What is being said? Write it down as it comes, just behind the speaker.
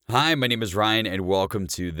Hi, my name is Ryan, and welcome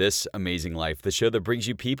to This Amazing Life, the show that brings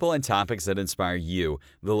you people and topics that inspire you,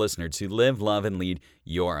 the listener, to live, love, and lead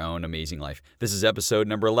your own amazing life. This is episode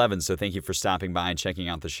number 11, so thank you for stopping by and checking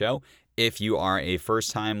out the show. If you are a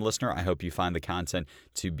first-time listener, I hope you find the content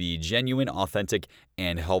to be genuine, authentic,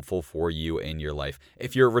 and helpful for you in your life.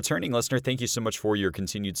 If you're a returning listener, thank you so much for your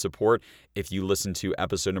continued support. If you listen to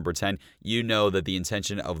episode number 10, you know that the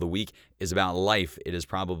intention of the week is about life. It is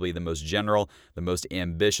probably the most general, the most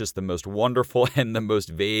ambitious, the most wonderful, and the most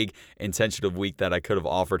vague intention of week that I could have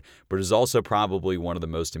offered, but is also probably one of the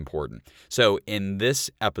most important. So in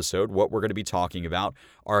this episode, what we're going to be talking about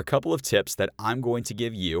are a couple of tips that I'm going to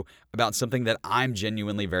give you about something that I'm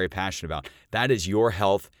genuinely very passionate about. That is your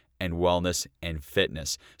health and wellness and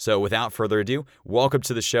fitness. So without further ado, welcome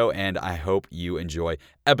to the show, and I hope you enjoy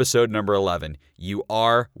episode number 11. You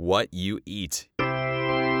are what you eat.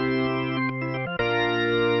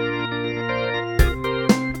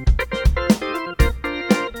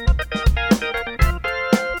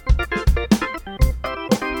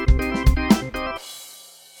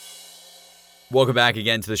 Welcome back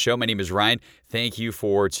again to the show. My name is Ryan. Thank you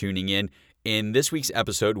for tuning in. In this week's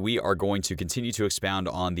episode, we are going to continue to expound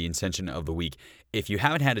on the intention of the week. If you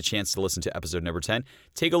haven't had a chance to listen to episode number 10,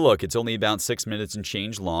 take a look. It's only about 6 minutes and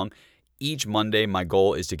change long. Each Monday, my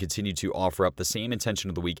goal is to continue to offer up the same intention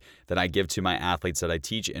of the week that I give to my athletes that I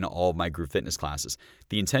teach in all of my group fitness classes.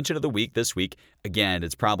 The intention of the week this week, again,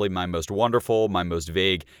 it's probably my most wonderful, my most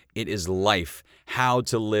vague. It is life. How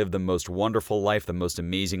to live the most wonderful life, the most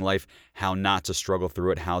amazing life, how not to struggle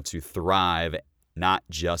through it, how to thrive, not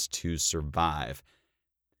just to survive.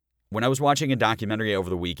 When I was watching a documentary over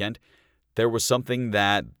the weekend, there was something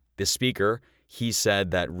that the speaker, he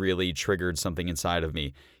said that really triggered something inside of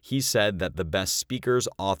me. He said that the best speakers,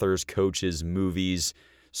 authors, coaches, movies,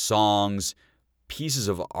 songs, pieces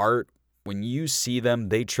of art, when you see them,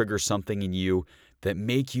 they trigger something in you that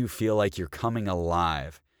make you feel like you're coming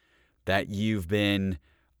alive, that you've been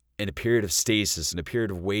in a period of stasis, in a period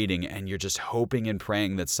of waiting, and you're just hoping and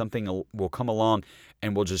praying that something will come along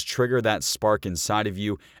and will just trigger that spark inside of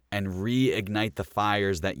you and reignite the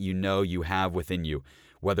fires that you know you have within you.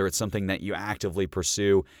 Whether it's something that you actively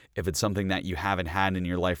pursue, if it's something that you haven't had in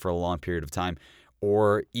your life for a long period of time,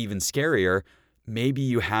 or even scarier, maybe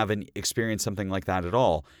you haven't experienced something like that at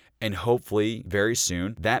all. And hopefully, very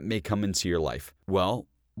soon, that may come into your life. Well,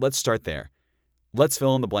 let's start there. Let's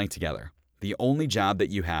fill in the blank together. The only job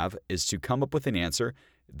that you have is to come up with an answer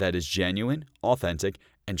that is genuine, authentic,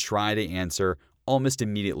 and try to answer almost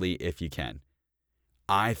immediately if you can.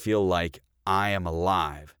 I feel like I am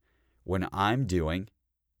alive when I'm doing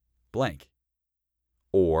blank.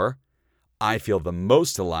 Or I feel the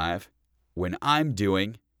most alive when I'm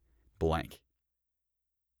doing blank.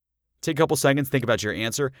 Take a couple seconds, think about your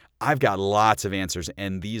answer. I've got lots of answers,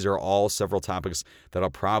 and these are all several topics that I'll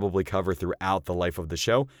probably cover throughout the life of the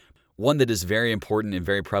show. One that is very important and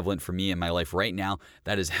very prevalent for me in my life right now,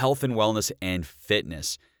 that is health and wellness and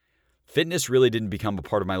fitness. Fitness really didn't become a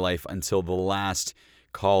part of my life until the last,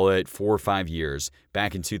 call it 4 or 5 years.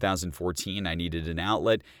 Back in 2014, I needed an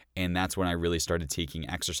outlet, and that's when I really started taking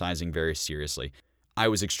exercising very seriously. I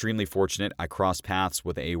was extremely fortunate. I crossed paths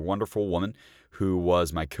with a wonderful woman who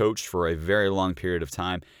was my coach for a very long period of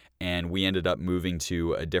time, and we ended up moving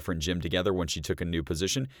to a different gym together when she took a new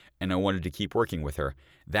position, and I wanted to keep working with her.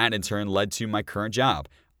 That in turn led to my current job.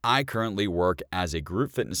 I currently work as a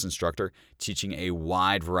group fitness instructor, teaching a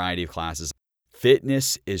wide variety of classes.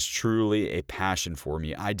 Fitness is truly a passion for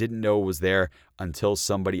me. I didn't know it was there until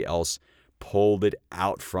somebody else pulled it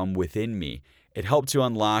out from within me. It helped to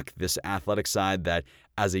unlock this athletic side that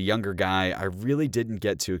as a younger guy, I really didn't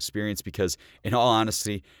get to experience because, in all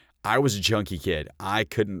honesty, I was a junkie kid. I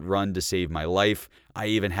couldn't run to save my life. I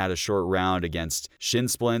even had a short round against shin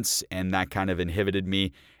splints, and that kind of inhibited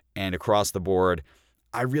me. And across the board,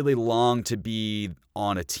 I really longed to be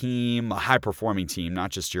on a team, a high-performing team,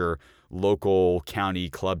 not just your local county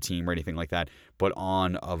club team or anything like that, but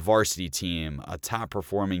on a varsity team, a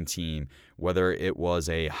top-performing team, whether it was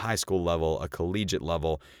a high school level, a collegiate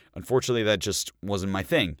level. Unfortunately, that just wasn't my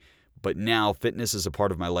thing. But now fitness is a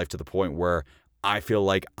part of my life to the point where I feel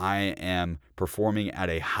like I am performing at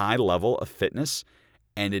a high level of fitness,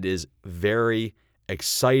 and it is very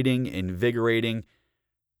exciting, invigorating.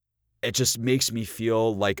 It just makes me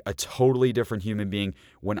feel like a totally different human being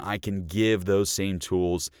when I can give those same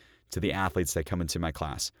tools to the athletes that come into my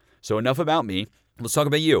class. So enough about me. Let's talk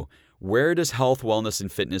about you. Where does health, wellness,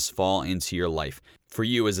 and fitness fall into your life? For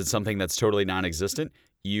you, is it something that's totally non-existent?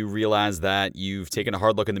 You realize that you've taken a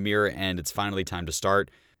hard look in the mirror and it's finally time to start.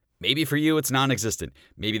 Maybe for you, it's non-existent.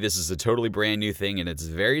 Maybe this is a totally brand new thing and it's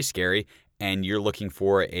very scary and you're looking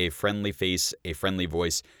for a friendly face, a friendly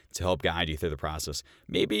voice to help guide you through the process.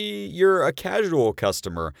 Maybe you're a casual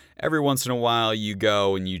customer. Every once in a while you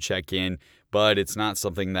go and you check in, but it's not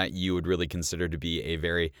something that you would really consider to be a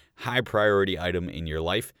very high priority item in your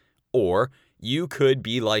life. Or you could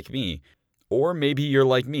be like me. Or maybe you're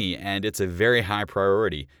like me and it's a very high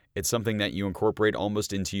priority. It's something that you incorporate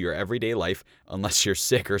almost into your everyday life unless you're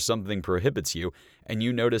sick or something prohibits you, and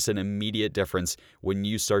you notice an immediate difference when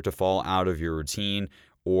you start to fall out of your routine,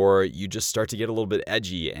 or you just start to get a little bit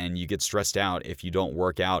edgy and you get stressed out if you don't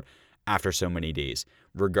work out after so many days.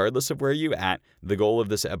 Regardless of where you're at, the goal of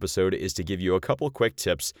this episode is to give you a couple quick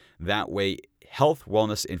tips. That way, health,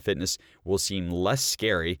 wellness, and fitness will seem less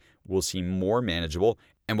scary, will seem more manageable,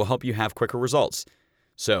 and will help you have quicker results.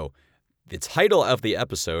 So, the title of the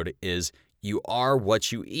episode is You Are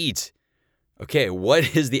What You Eat. Okay,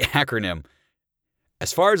 what is the acronym?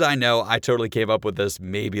 As far as I know, I totally came up with this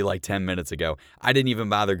maybe like 10 minutes ago. I didn't even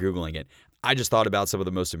bother Googling it. I just thought about some of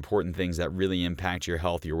the most important things that really impact your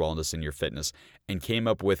health, your wellness, and your fitness, and came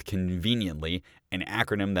up with conveniently an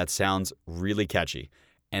acronym that sounds really catchy.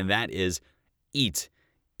 And that is EAT.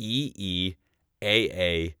 EEAAT.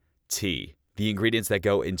 The ingredients that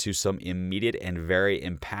go into some immediate and very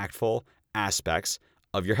impactful aspects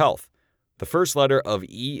of your health. The first letter of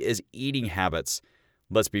E is eating habits.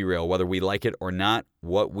 Let's be real, whether we like it or not,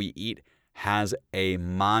 what we eat has a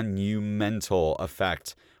monumental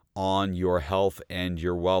effect on your health and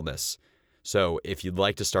your wellness. So if you'd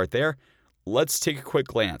like to start there, let's take a quick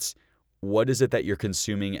glance. What is it that you're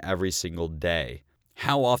consuming every single day?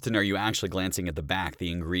 How often are you actually glancing at the back,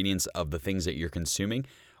 the ingredients of the things that you're consuming,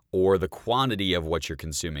 or the quantity of what you're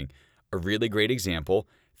consuming? A really great example,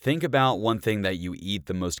 think about one thing that you eat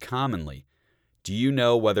the most commonly. Do you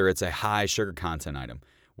know whether it's a high sugar content item,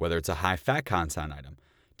 whether it's a high fat content item?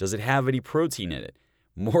 Does it have any protein in it?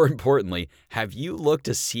 More importantly, have you looked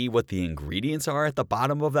to see what the ingredients are at the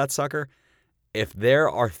bottom of that sucker? If there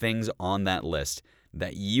are things on that list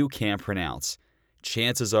that you can't pronounce,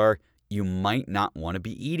 chances are you might not want to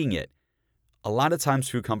be eating it. A lot of times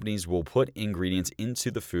food companies will put ingredients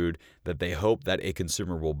into the food that they hope that a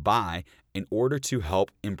consumer will buy in order to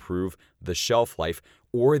help improve the shelf life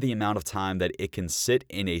or the amount of time that it can sit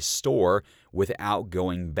in a store without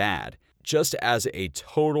going bad. Just as a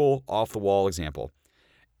total off-the-wall example,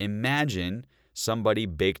 imagine somebody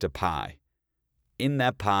baked a pie. In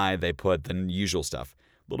that pie, they put the usual stuff.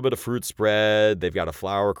 A little bit of fruit spread, they've got a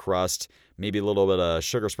flour crust, maybe a little bit of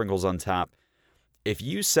sugar sprinkles on top. If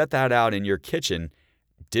you set that out in your kitchen,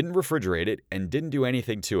 didn't refrigerate it, and didn't do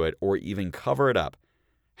anything to it or even cover it up,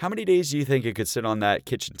 how many days do you think it could sit on that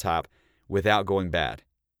kitchen top without going bad?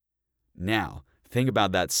 Now, think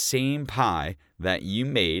about that same pie that you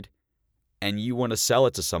made and you want to sell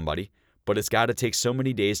it to somebody, but it's got to take so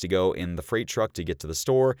many days to go in the freight truck to get to the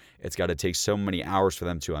store. It's got to take so many hours for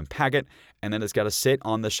them to unpack it, and then it's got to sit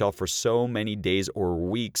on the shelf for so many days or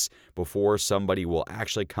weeks before somebody will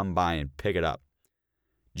actually come by and pick it up.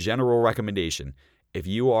 General recommendation: if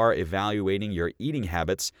you are evaluating your eating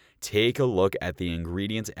habits, take a look at the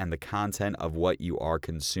ingredients and the content of what you are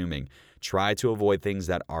consuming. Try to avoid things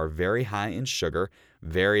that are very high in sugar,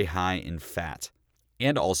 very high in fat.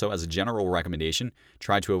 And also, as a general recommendation,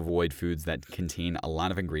 try to avoid foods that contain a lot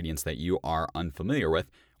of ingredients that you are unfamiliar with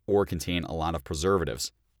or contain a lot of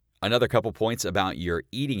preservatives. Another couple points about your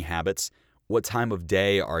eating habits: what time of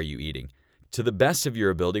day are you eating? To the best of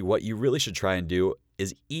your ability, what you really should try and do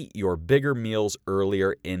is eat your bigger meals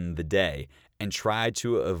earlier in the day and try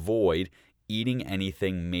to avoid eating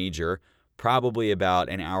anything major probably about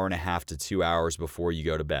an hour and a half to 2 hours before you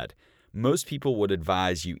go to bed. Most people would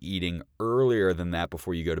advise you eating earlier than that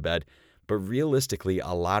before you go to bed, but realistically,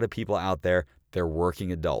 a lot of people out there, they're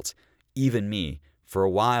working adults. Even me. For a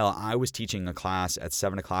while, I was teaching a class at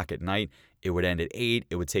 7 o'clock at night. It would end at 8.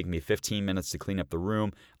 It would take me 15 minutes to clean up the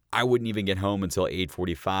room. I wouldn't even get home until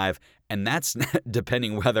 8:45, and that's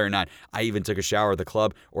depending whether or not I even took a shower at the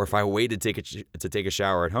club or if I waited to take a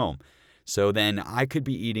shower at home. So then I could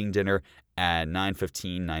be eating dinner at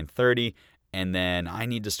 9:15, 9:30, and then I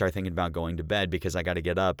need to start thinking about going to bed because I got to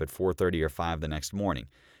get up at 4:30 or 5 the next morning.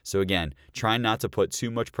 So again, try not to put too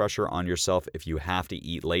much pressure on yourself if you have to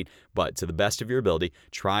eat late, but to the best of your ability,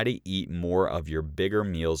 try to eat more of your bigger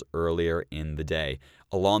meals earlier in the day.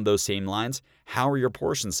 Along those same lines, how are your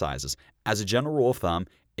portion sizes? As a general rule of thumb,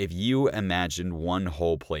 if you imagine one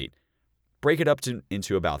whole plate, break it up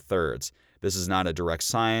into about thirds. This is not a direct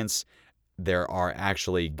science. There are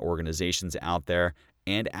actually organizations out there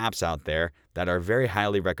and apps out there that are very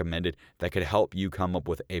highly recommended that could help you come up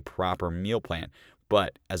with a proper meal plan.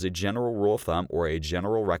 But as a general rule of thumb or a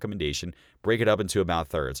general recommendation, break it up into about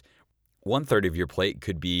thirds. 1/3 of your plate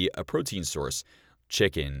could be a protein source: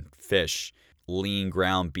 chicken, fish, lean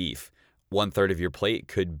ground beef. 1/3 of your plate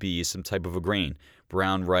could be some type of a grain: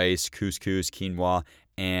 brown rice, couscous, quinoa,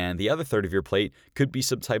 and the other third of your plate could be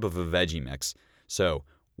some type of a veggie mix. So,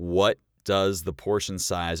 what does the portion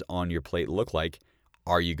size on your plate look like?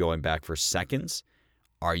 Are you going back for seconds?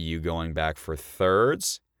 Are you going back for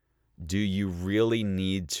thirds? Do you really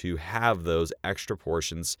need to have those extra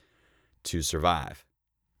portions to survive?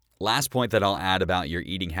 Last point that I'll add about your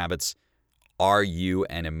eating habits: are you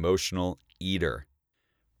an emotional eater?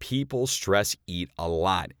 People stress eat a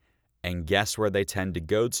lot, and guess where they tend to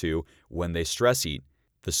go to when they stress eat?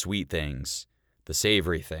 The sweet things, the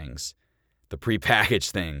savory things, the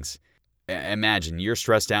prepackaged things. Imagine you're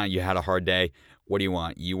stressed out, you had a hard day. What do you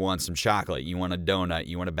want? You want some chocolate, you want a donut,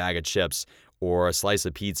 you want a bag of chips, or a slice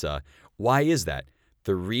of pizza. Why is that?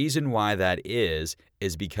 The reason why that is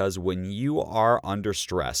because when you are under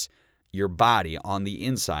stress, your body on the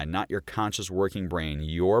inside, not your conscious working brain,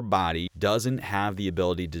 your body doesn't have the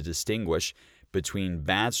ability to distinguish between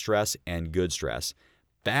bad stress and good stress.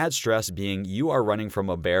 Bad stress being you are running from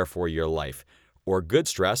a bear for your life, or good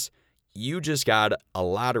stress, you just got a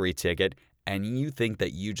lottery ticket and you think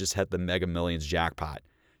that you just hit the Mega Millions jackpot.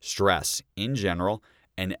 Stress, in general,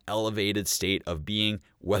 an elevated state of being,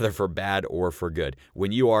 whether for bad or for good.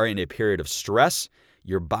 When you are in a period of stress,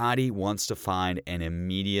 your body wants to find an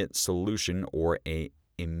immediate solution or an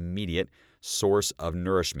immediate source of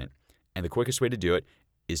nourishment. And the quickest way to do it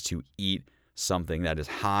is to eat something that is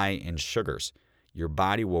high in sugars. Your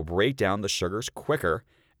body will break down the sugars quicker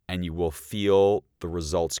and you will feel the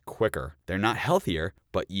results quicker. They're not healthier,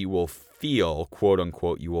 but you will feel, quote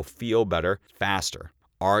unquote, you will feel better faster.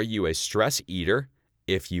 Are you a stress eater?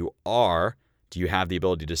 If you are, do you have the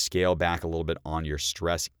ability to scale back a little bit on your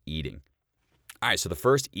stress eating? All right, so the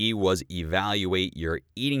first E was evaluate your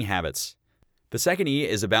eating habits. The second E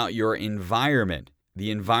is about your environment.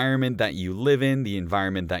 The environment that you live in, the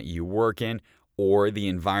environment that you work in, or the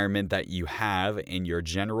environment that you have in your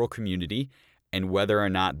general community, and whether or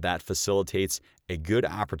not that facilitates a good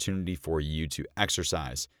opportunity for you to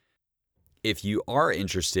exercise. If you are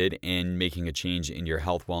interested in making a change in your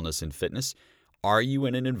health, wellness, and fitness, are you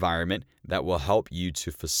in an environment that will help you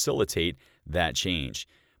to facilitate that change?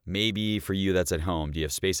 Maybe for you that's at home. Do you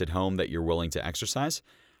have space at home that you're willing to exercise?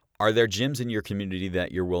 Are there gyms in your community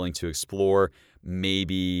that you're willing to explore?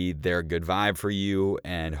 Maybe they're a good vibe for you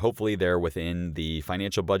and hopefully they're within the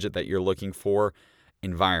financial budget that you're looking for.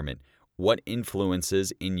 Environment. What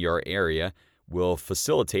influences in your area will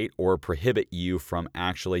facilitate or prohibit you from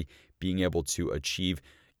actually being able to achieve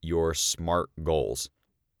your SMART goals?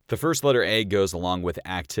 The first letter A goes along with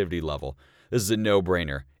activity level. This is a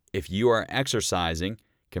no-brainer. If you are exercising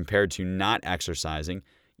compared to not exercising,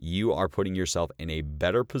 you are putting yourself in a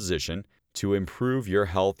better position to improve your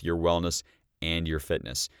health, your wellness, and your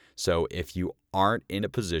fitness. So if you aren't in a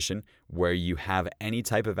position where you have any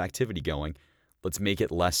type of activity going, let's make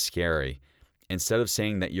it less scary. Instead of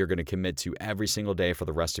saying that you're going to commit to every single day for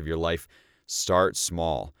the rest of your life, start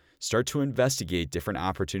small. Start to investigate different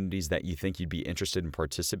opportunities that you think you'd be interested in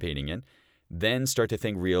participating in. Then start to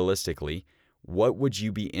think realistically, what would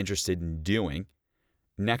you be interested in doing?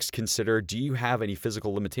 Next, consider, do you have any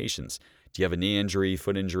physical limitations? Do you have a knee injury,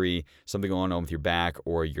 foot injury, something going on with your back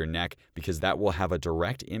or your neck? Because that will have a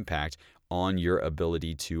direct impact on your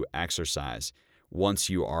ability to exercise. Once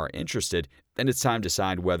you are interested, then it's time to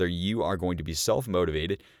decide whether you are going to be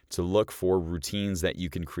self-motivated to look for routines that you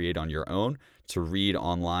can create on your own, to read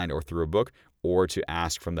online or through a book, or to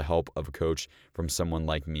ask from the help of a coach from someone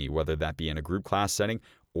like me, whether that be in a group class setting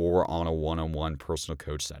or on a one-on-one personal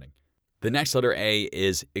coach setting. The next letter A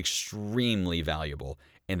is extremely valuable,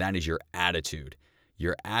 and that is your attitude.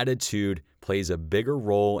 Your attitude plays a bigger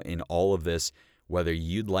role in all of this, whether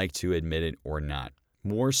you'd like to admit it or not.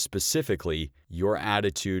 More specifically, your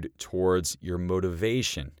attitude towards your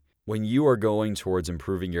motivation. When you are going towards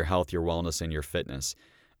improving your health, your wellness, and your fitness,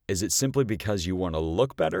 is it simply because you want to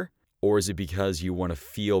look better? Or is it because you want to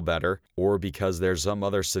feel better? Or because there's some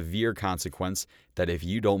other severe consequence that if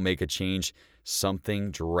you don't make a change, something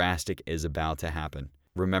drastic is about to happen?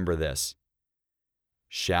 Remember this: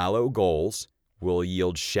 shallow goals will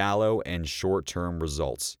yield shallow and short-term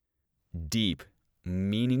results. Deep,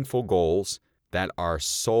 meaningful goals that are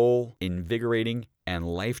soul-invigorating and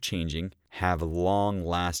life-changing have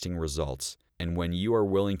long-lasting results. And when you are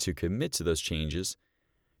willing to commit to those changes,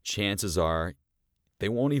 chances are they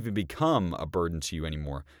won't even become a burden to you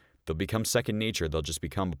anymore. They'll become second nature. They'll just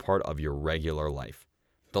become a part of your regular life.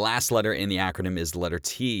 The last letter in the acronym is the letter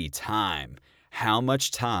T, time. How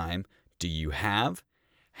much time do you have?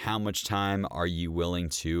 How much time are you willing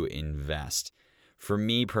to invest? For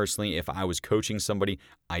me personally, if I was coaching somebody,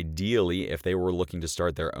 ideally, if they were looking to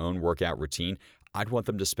start their own workout routine, I'd want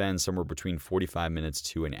them to spend somewhere between 45 minutes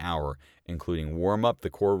to an hour, including warm up, the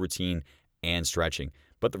core routine, and stretching.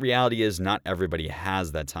 But the reality is not everybody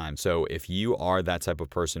has that time. So if you are that type of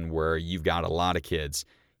person where you've got a lot of kids,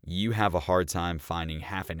 you have a hard time finding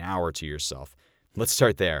half an hour to yourself. Let's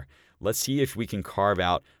start there. Let's see if we can carve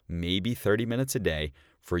out maybe 30 minutes a day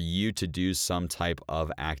for you to do some type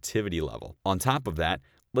of activity level. On top of that,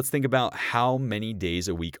 let's think about how many days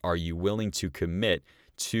a week are you willing to commit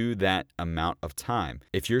to that amount of time.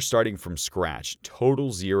 If you're starting from scratch,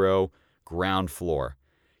 total zero, ground floor,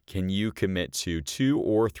 can you commit to 2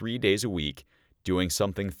 or 3 days a week doing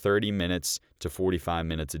something 30 minutes to 45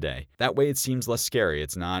 minutes a day? That way it seems less scary.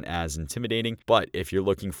 It's not as intimidating. But if you're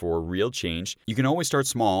looking for real change, you can always start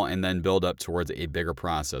small and then build up towards a bigger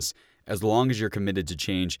process. As long as you're committed to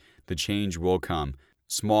change, the change will come.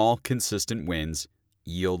 Small, consistent wins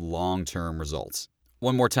yield long-term results.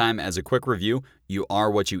 One more time as a quick review, you are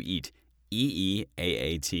what you eat.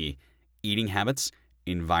 EEAAT. Eating habits,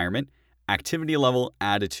 environment, activity level,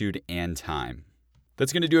 attitude, and time.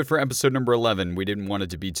 That's going to do it for episode number 11. We didn't want it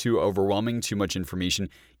to be too overwhelming, too much information.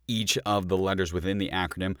 Each of the letters within the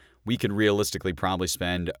acronym, we could realistically probably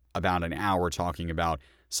spend about an hour talking about,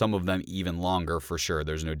 some of them even longer for sure,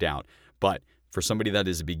 there's no doubt. But for somebody that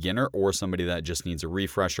is a beginner or somebody that just needs a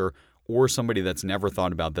refresher or somebody that's never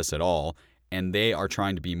thought about this at all, and they are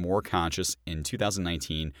trying to be more conscious in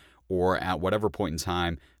 2019 or at whatever point in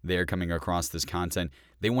time they're coming across this content,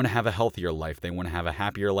 they want to have a healthier life. They want to have a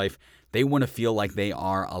happier life. They want to feel like they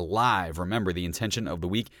are alive. Remember, the intention of the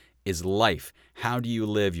week is life. How do you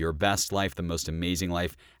live your best life, the most amazing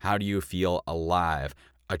life? How do you feel alive?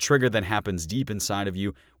 A trigger that happens deep inside of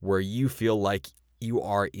you where you feel like you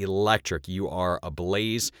are electric. You are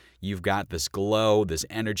ablaze. You've got this glow, this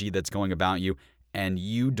energy that's going about you, and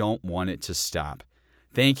you don't want it to stop.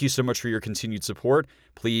 Thank you so much for your continued support.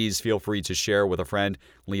 Please feel free to share with a friend,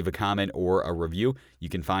 leave a comment or a review. You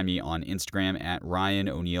can find me on Instagram at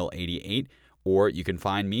RyanO'Neal88, or you can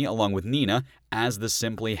find me along with Nina as the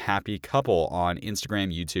Simply Happy Couple on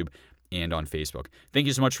Instagram, YouTube, and on Facebook. Thank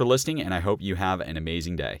you so much for listening, and I hope you have an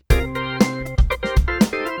amazing day.